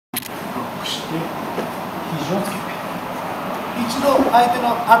して肘をつけて、一度相手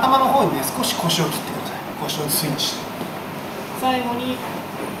の頭の方にね少し腰を切ってください。腰をスイッチして、最後に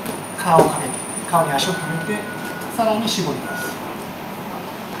顔をかけて、顔に足をかけて、さらに絞ります。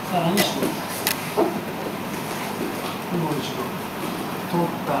さらに絞ります。もう一度取っ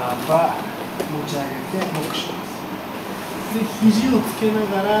たら持ち上げてロックします。で、肘をつけな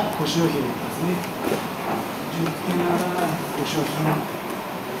がら腰をひねりますね。肘をつけながら腰をひねって、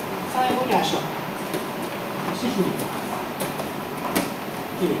最後に足をそしてひねってます。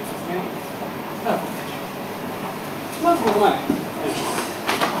ひねりますね。まずここまで。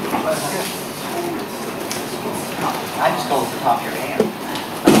I just go with the top of your hand.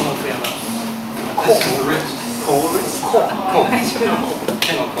 I don't know if we have a... This is the wrist. Core.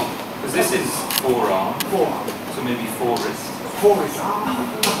 Because this is forearm. So maybe four wrists.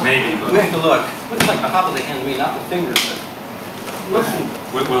 Maybe, but... Look. Looks like the top of the hand to me, not the fingers. But...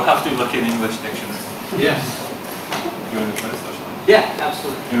 We'll have to look in English dictionary. Yes. You want to try to touch on? Yeah,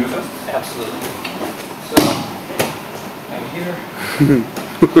 absolutely. You want to first? Absolutely. So, I'm here. Here.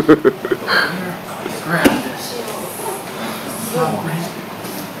 Grab this.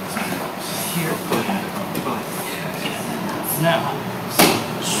 Here. Now.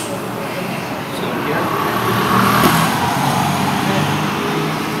 So here.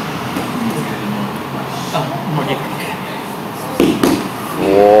 Oh, more deep. Okay.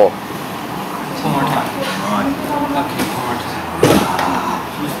 Whoa. One more time. Okay, one more time.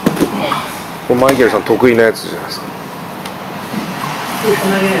 これマイケルさん得意なやつじゃないですか。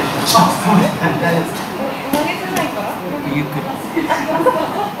You could.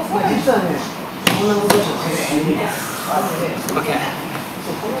 実はね、こんなことをして Okay.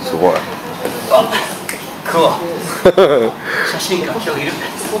 すごい。Cool. 写真が今日いる。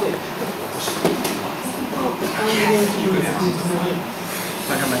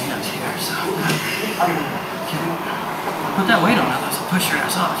I got my hands here, so put that weight on it. So push your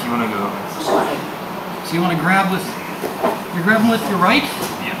ass off. You want to go? So you want to grab with? You're grabbing with your right?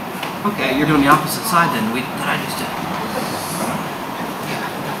 Yeah. Okay, you're doing the opposite side then. That I just did.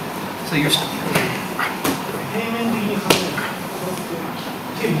 So you're still here.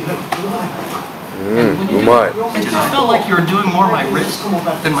 You might. It just felt like you were doing more my wrist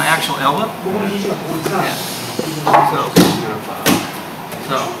than my actual elbow. Yeah.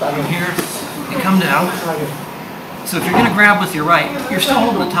 So from here, you come down. So if you're going to grab with your right, you're still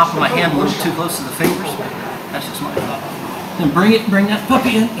holding the top of my hand a little too close to the fingers. That's just my thought. Then bring that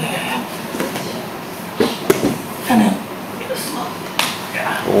puppy in. And then slow.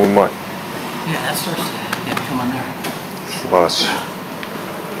 Yeah. Oh my. Yeah, that starts to come on there. 素晴らしい。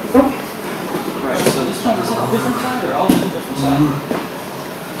 Right, so this one is a different side or all the different side?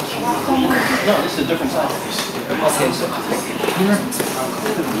 No, this is a different side. Okay, so here.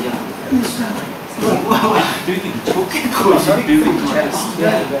 Do you think chest?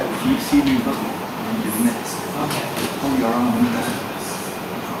 Yeah. You see me look in minutes. Okay. Hold your arm in minutes.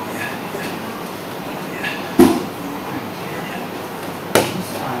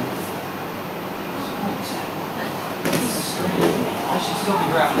 I should still be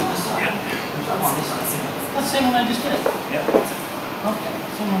grabbing this side. I'm on this side. That's the same one I just did. Yeah. Okay,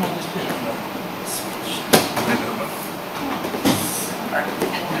 same one I just did.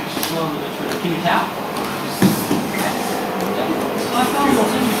 Slowly but surely. Can you tap? So I found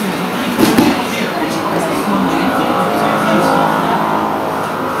what's interesting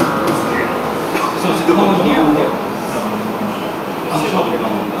so is it going here or here? On the shoulder.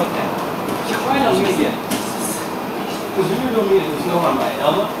 Okay. Right on me again. Because when you're doing me, there's no on my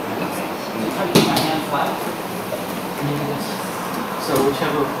elbow. You try to keep my hand flat. And you do this. So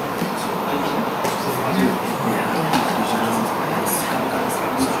whichever.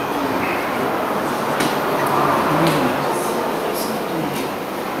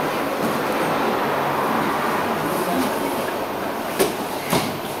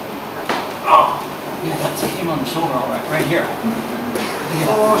 Yeah, that's him on the shoulder, all right, right here.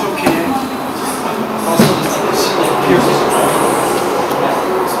 Oh, okay. Also, this pierces.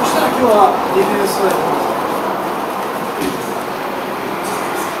 そしたら今日はディフェンスをやります。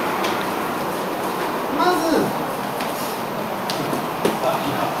まず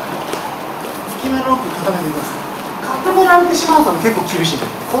隙間ロック固めてください。固められてしまうと結構厳しい。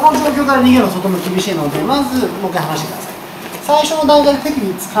この状況から逃げるの外も厳しいので、まずもう一回話してください。最初の段階で手首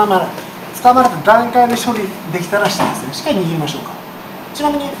に掴まれた段階で処理できたらしてですね、しっかり握りましょうか。ち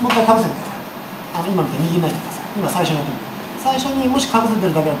なみにもう一回かぶせてください。今みたいに握らないでください。今最初の手最初にもしかぶせて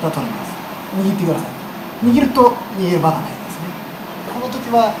るだけだったら取ります。握ってください。握ると逃げ場がないですね。この時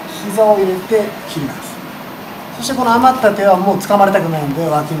は膝を入れて切ります。そしてこの余った手はもう掴まれたくないので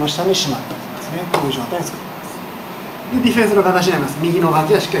脇の下にしまっておきます。ね。こういう状態を作ります。で、ディフェンスの形になります。右の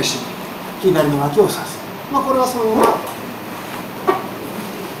脇はしっかり締める。左の脇を刺す。まあ、これはそのまま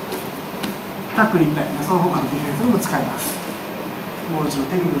タックルみたいなその他のディフェンスにも使います。もう一度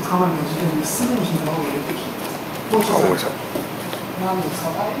手首を掴まれた時点ですぐに膝を入れて切ります。もう一度何度使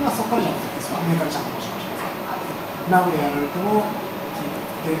うか、今そこからじゃないですか。上からちゃんと押しましょう。何度やられても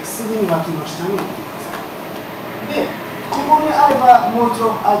切ってすぐに脇の下に持ってください。で、ここにあればもう一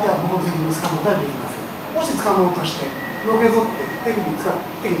度相手はこの時に掴むことができます。もし掴もうとしてのけぞって手首掴む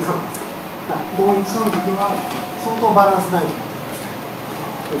んです。棒に掴むときは相当バランスないと思っ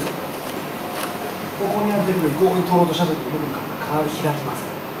てください。ここにある手首を強引に取ろうとしたときに部分から必ず開きます。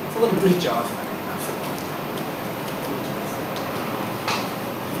そこでブリッジを合わせなきゃいけない。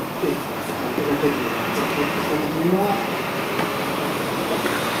で、手首をつけてきたときには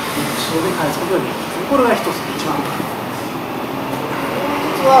一生で返すことができます。これが一つ一番簡単です。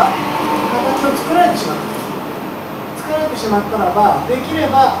一つは形を作られてしまった。作られてしまったらば、でき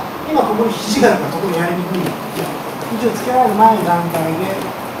れば今ここに肘があるからとてもやりにくいので、肘をつけられる前の段階で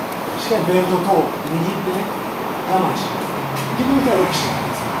しっかりベルト等を握ってね、我慢します。自分からよくしない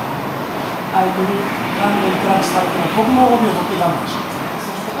です。相手に顔面クラッチされても僕も帯を取って我慢します。そ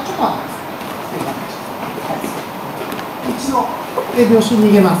してちょっと待ってください。一度手拍子に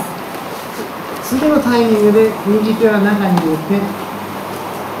逃げます。次のタイミングで右手は中に入れて、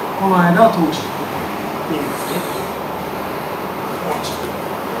この間を通して逃げますね。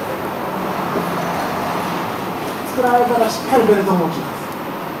作られたらしっかりベルトを持ちます。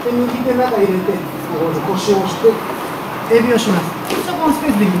で、右手中入れて、腰を押して、エビをします。そしたらこのスペ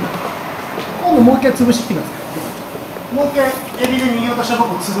ースできるから。今度もう一回潰してきてください。もう一回エビで逃げようとしたとこ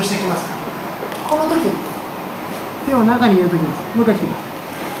ろを潰していきますから。この時に手を中に入れるときにもう一回来てください。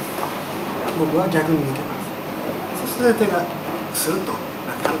僕は逆に抜けます。そして手がスルッと中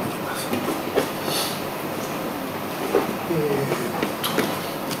から抜けます。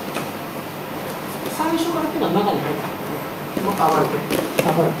最初から手が中に入ってくるので、暴れ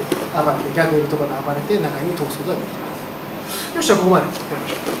て、逆にところで暴れて中に通すことができます。よし、じゃあここまでやりま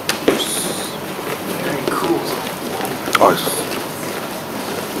しょう。はい。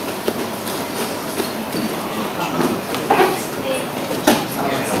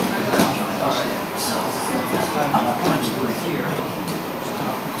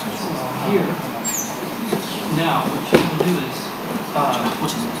Here. Now, what you will do is,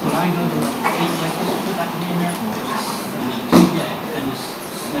 when I go to eight like this, put that in there, and just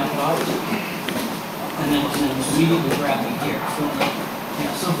snap it off, and then immediately grab me here.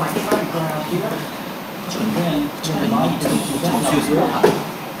 Yeah, so if I try to grab here, then my body takes that out here.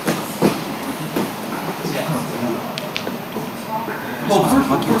 Well,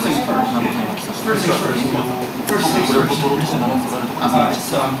 first things first. First things first.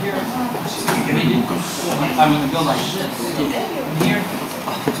 So I'm here. I'm going to go like this. And here,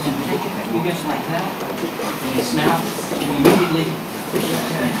 and you get like that. And you snap, and immediately.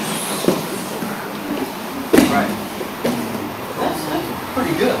 Right. That's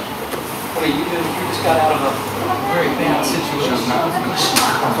pretty good. Wait, you just got out of a very bad situation.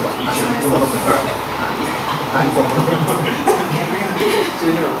 So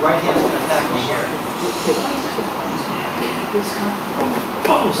your right hand's going to attack me here.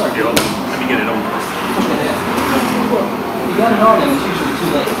 Oh, sorry, Gil. Let me get it on. You got it on, and it's usually too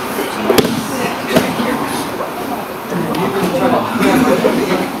late. You can try to.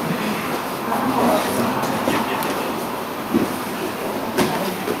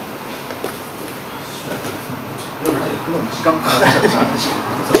 時間かかっちゃった。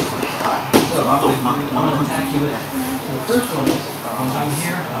 First one is, I'm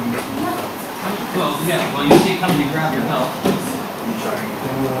here. Well, yeah, well, you see it coming, you grab your belt.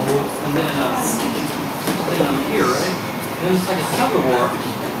 And then I'm here, right? And it's like a tug of war.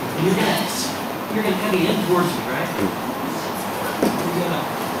 And you're gonna head in towards me, right? You're gonna.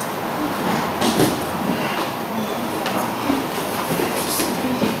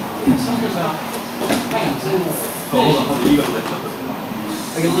 Something about. Hang on, hold on. You gotta lift up.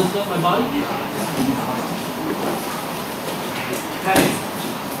 I can lift up my body? Hey.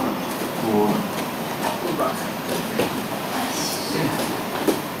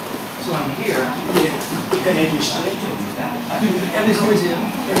 So I'm here. And there's always a.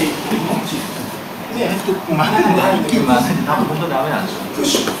 プッ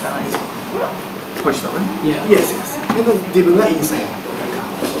シュ。 Push だね。 Yes, yes. でも自分がインサイド。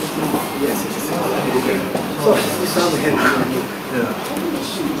Yes, yes. So, stand head.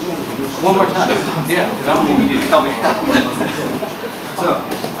 One more time. Yeah, because I don't need you to tell me. So,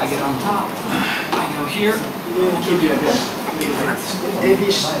 I get on top. I go here. Keep your head. エ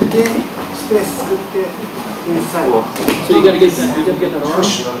ビして。スペース作って、インサイド。So you got to get that. You got to get that arm.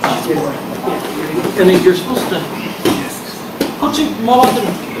 And then you're supposed to. こっち回ってる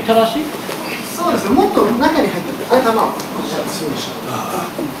正しい？そうですね。もっと中に入ってて、頭を強いし。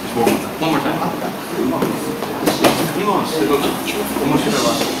One more time. 今のすごく面白いわ。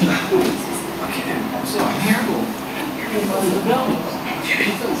So here.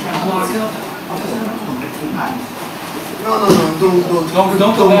 No,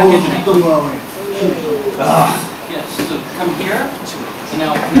 don't go back in. Don't go away. Yes. So come here. And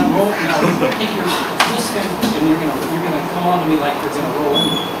now roll. Now take your this and you're gonna come on to me like you're gonna roll.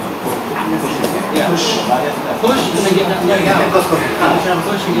 Yeah. Push. And then get that leg out.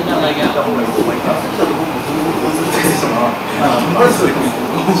 Push and get that leg out.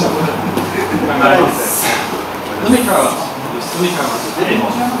 Let me try this.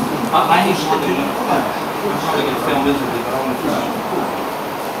 I need to look at it. I'm probably going to fail miserably, but I want to try.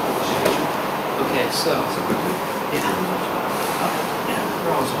 Okay, so.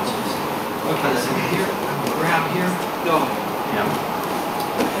 Okay, so here, grab here, go. Yeah.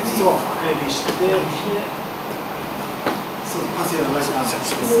 そう、レして、そう、パスやらないと。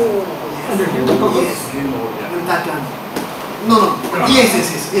Under here, look over. No. Yes.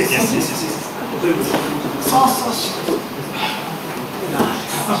 そうし。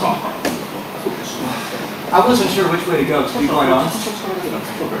I wasn't sure which way to go, to be quite honest.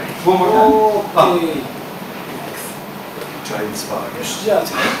 One more time. Giant spot. じゃあ、あ、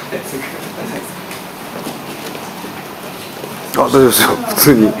大丈夫ですよ。普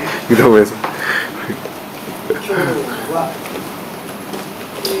通に見た方がいいです。今日は、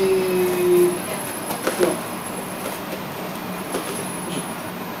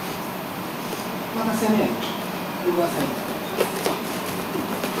また攻めやりましょう。僕は最後。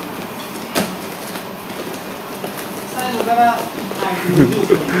最後から相手の右ま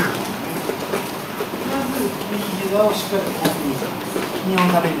ず右膝をしっかりとこうに日本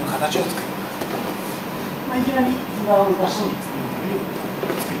鍋の形を作る。いきなり膝を動かして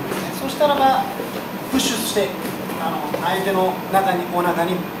そしたらばプッシュして相手のお腹に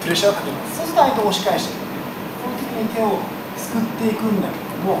プレッシャーをかけます。そうすると相手を押し返してこの時に手をすくっていくんだけど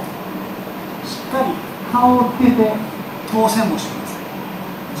もしっかり顔をつけて当選もしてください。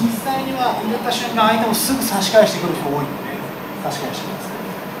実際には入れた瞬間相手もすぐ差し返してくる人多いので差し返してください。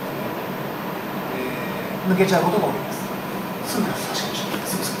抜けちゃうことが多いです。すぐ差し返してくだ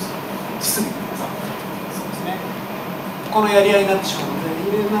さい。すぐ行きます。そうですね。このやり合いになってしまうので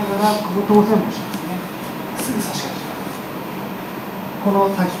入れながらここ当選もしますね。すぐ差し返してください。この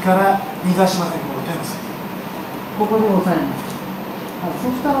先から逃がしません。この手の先ここで押さえます。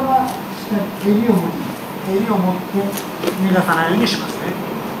そしたらばしっかり襟を持って逃がさないようにしますね。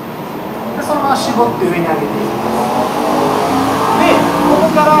でそのまま絞って上に上げていきます。でこ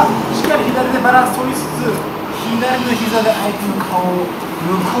こからしっかり左でバランス取りつつ左の膝で相手の顔を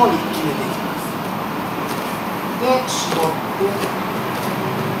向こうに決めていきます。で絞って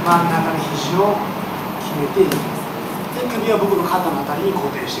真ん中の肘を決めていきます。で首は僕の肩のあたりに固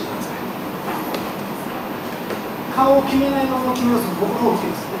定してください。顔を決めないまま決めますと僕の方を決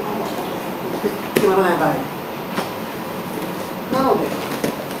めます。決まらない場合なので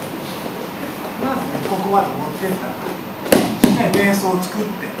まずねここまで持ってったらしっかりベースを作っ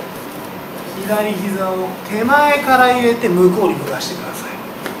て左膝を手前から入れて向こうに向かしてください。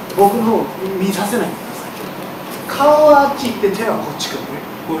僕の方を見させないでください。顔はあっち行って手はこっちからね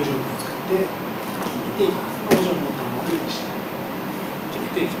こういう状況を作って決めていきます。こういう状況を持ったまま決め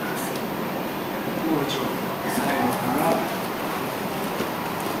ていきます。もう一度最後から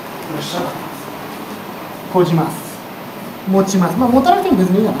プレッシャーかけます。閉じます。持ちます。持たなくても別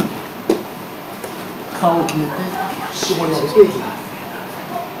にいいかな。顔を決めて絞り上げていきます。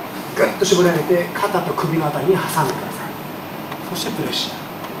ぐっと絞り上げて肩と首のあたりに挟んでください。そしてプレッシャー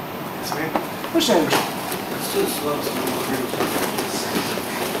ですね。プレッシャーやりましょう。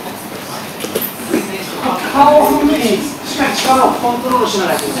顔を踏むにしっかり力をコントロールしな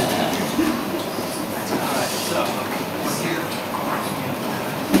がらやってください。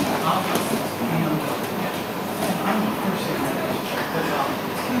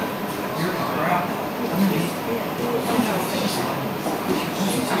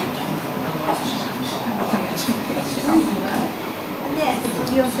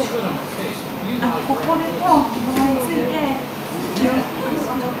ここで手を思いついて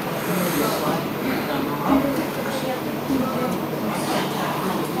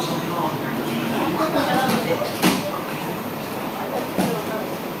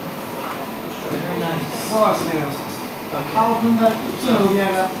そうですね。顔を踏んだら一度伸び上が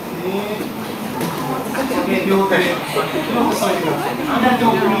って両手で添えてください。左手を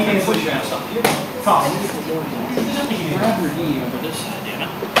右手に添えてください。ポジションやした。さあ、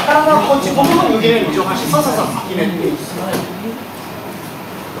体をこっち、ここまで向けるように上半身、そうそうそう、決めて。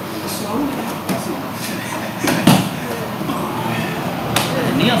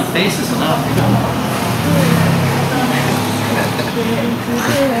Knee on the face is enough.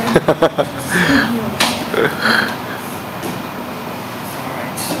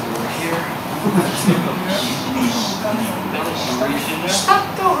 Alright, 下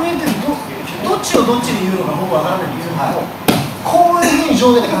と上でどっちをどっちで言うのか僕わからないんですけど、こういうふうに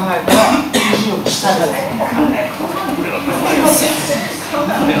上下で考えたら肘を下で。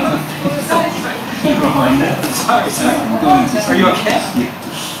Are you okay?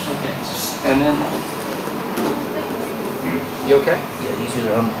 And then, you okay? Yeah, these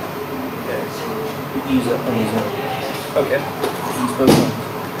are these are Okay. these both ones.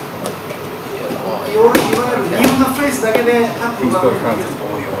 いわゆる日本のフェイスだけでタップが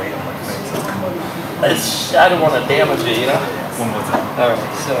I don't want to damage it, you know. All right,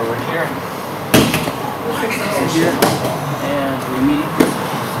 so we're here. Here, and we're meeting.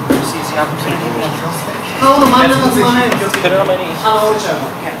 Just use the opportunity. 顔の真ん中つまないように気をつけ Put て。 it on my knees. 鼻折れちゃうか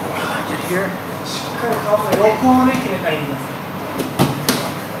ら。 Get here. しっかり顔の横をね、決めたらいいんです。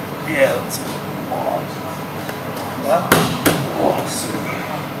 Yeah, let's.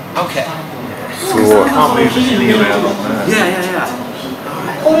 Okay. すごい。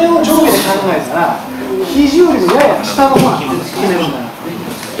これを上下で考えたら、肘よりもやや下の方に決めるんだな。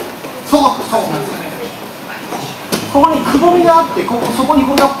そう。ここにくぼみがあって、そこに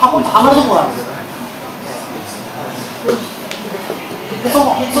これがパコッとはまるところがあるんですよ。その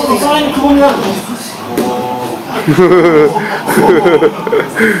辺にくぼみがあるんです。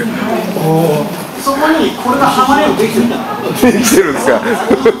そこにこれがはまれるできてるんだ。できてるんですか。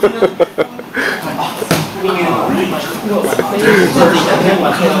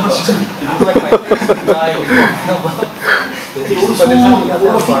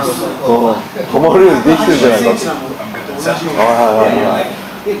はまるようにできてるじゃないか。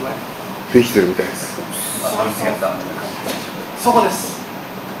できてるみたいです。そこです。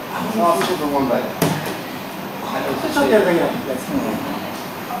ちょっと問題。ちょっとやるだけだ。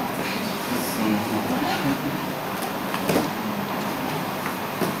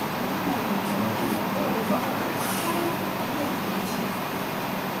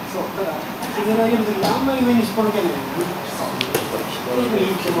そう、だから膝投げるときにあんまり上にすっぽ抜けないように。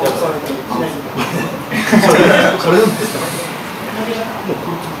それなんですか。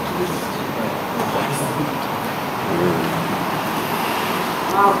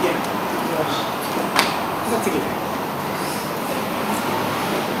あ、オッケー。よし。じゃあ次。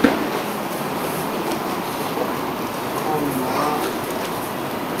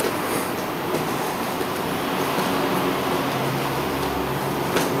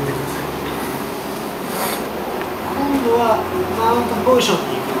今度はマウントポジション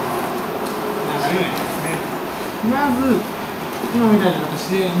に行く。まず今みたいな形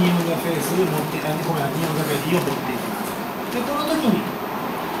で日本がフェイスで持って日本がベリーを持っていきます。でこの時に、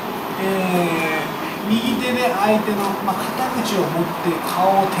右手で相手の、肩口を持って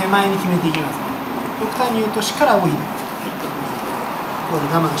顔を手前に決めていきます。極端に言うと力を入れます。ここで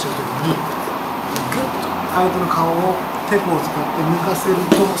我慢してる時にグッと相手の顔をテコを使って向かせる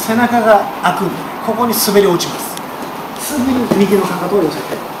と背中が開くんで、ここに滑り落ちます。すぐに右のかかとを寄せ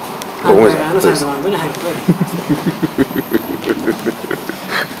て反対側のサイドバウンドに入ることができます。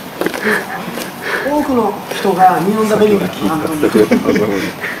多くの人が日本ダベリーのバウンドに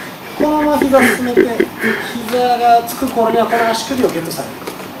このまま膝を進めて膝がつく頃にはこの足首をゲットされる。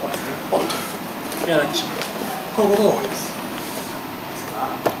ポンとやられてしまう。こういうことが多いです。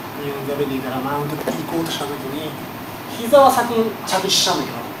日本ダベリーからマウントに行こうとしたときに膝は先に着地したんだ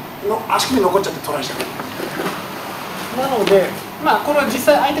けど足首残っちゃってトライした。なので、これは実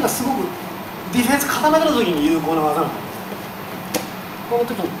際相手がすごくディフェンス固めた時に有効な技なんです。この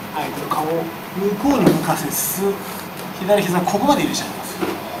時に相手の顔を向こうに向かせつつ左膝ここまで入れちゃいます。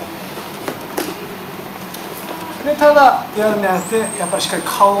でただやるんじゃなくてやっぱりしっかり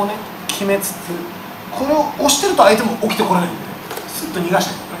顔をね決めつつこれを押してると相手も起きてこれないんでスッと逃がし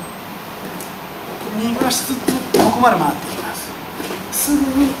て逃がしつつここまで回っていきます。すぐ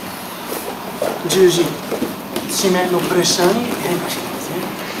に十字締めのプレッシャーに変化していきますね。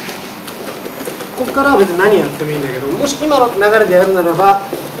ここからは別に何やってもいいんだけど、もし今の流れでやるならば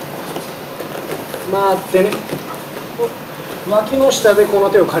回ってね脇の下でこの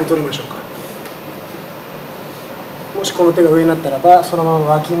手を刈り取りましょうか。もしこの手が上になったらばそのま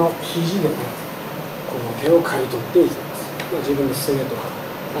ま脇の肘でねこの手を刈り取っていきます。自分のすねとか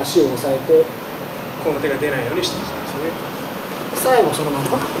足を押さえてこの手が出ないようにしていきますね。最後そのまま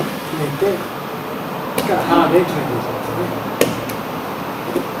決めて、から腹で決めていきますね。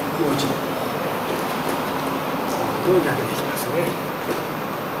もう一度。どういうだけでいきますね。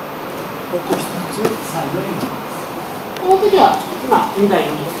ここ一つサイドに。この時は今みたい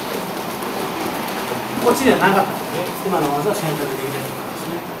にこっちではなかったので、今の技は選択できないと思います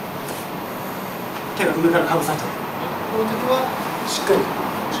ね。手が上からかぶさっちゃう。この時はしっかり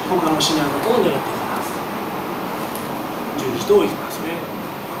他のシニアのところを狙っていきます。十字といきますね。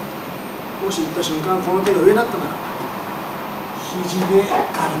もし行った瞬間、この手が上だったなら肘で刈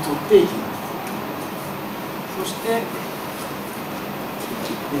り取っていきます。そして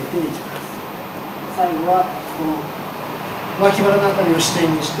出ていきます。最後はこの脇腹のあたりを支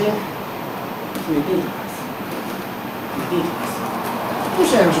点にして決めていきます。決めていきます。どうし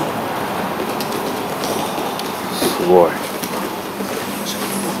てやりましょう。すごい。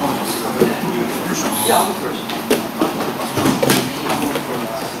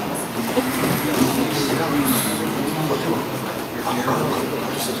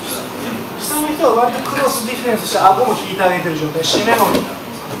下の人は割とクロスディフェンスして顎も引いてあげてる状態、締めの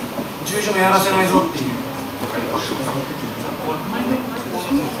十字もやらせないぞっていう。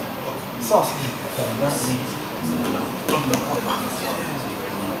そうですね。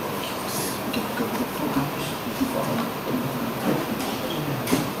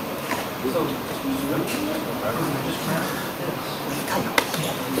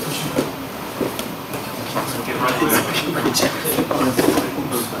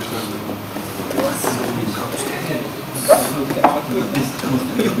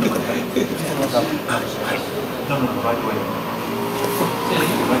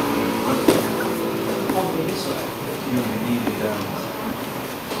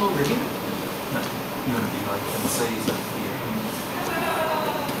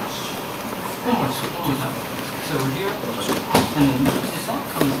So we're here, and then if that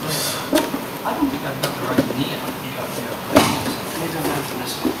comes in, I don't think I've got the right knee on.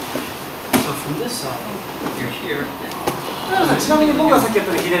 So from this side, you're here. ちなみに僕がさっきやっ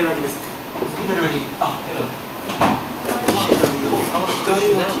たのは左脇です。左脇。あ、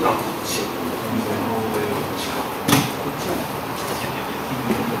左脇がこっち。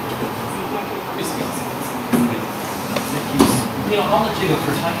You know, I'll let you go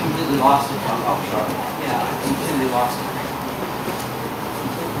first. I completely lost it. Oh, sure. Yeah, I completely lost it.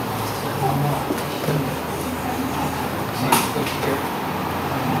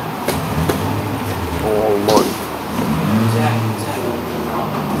 Oh, Lord. Exactly, exactly.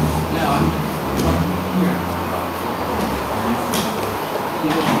 Now I'm here.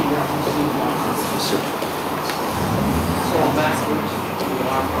 So backwards. We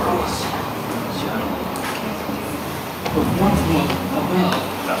are cross. But once above,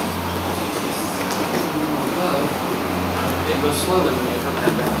 it goes slowly when you come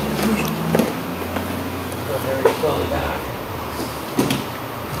back. Go very slowly back.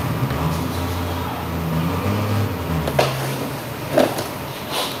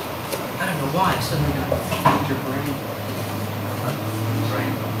 I don't know why I suddenly got your brain.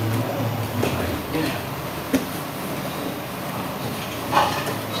 Yeah.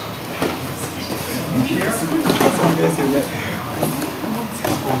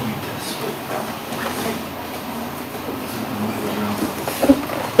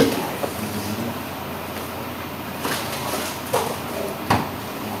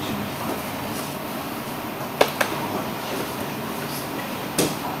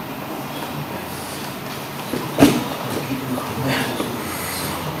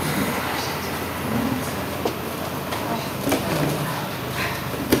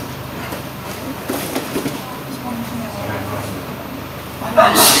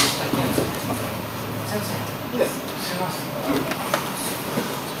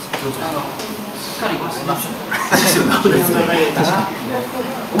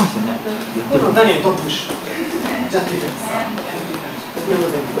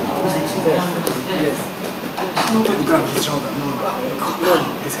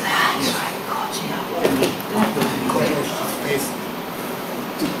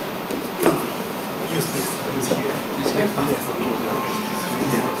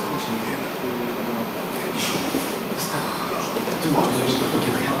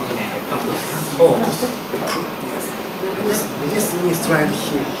 This knee is right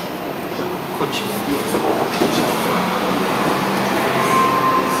here.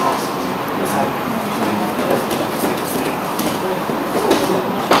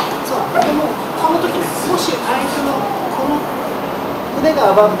 So, でもこの時ね、もし相手のこの腕が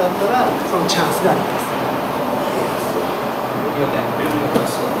アバブだったらそのチャンスがあります。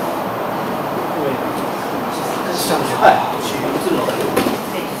はい。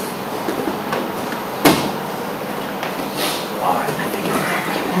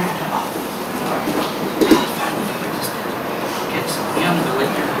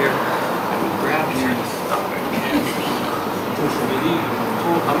Yes.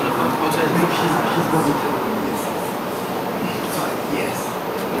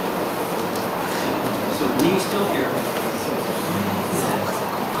 So knee still here.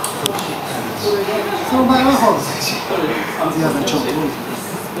 その場合はフォール選手。皆さんちょっと。でも、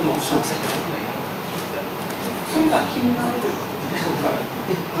チ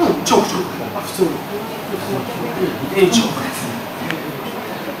ョーク。普通の。チョークです。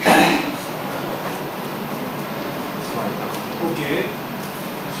OK。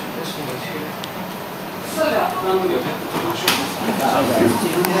I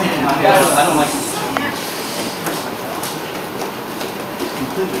don't like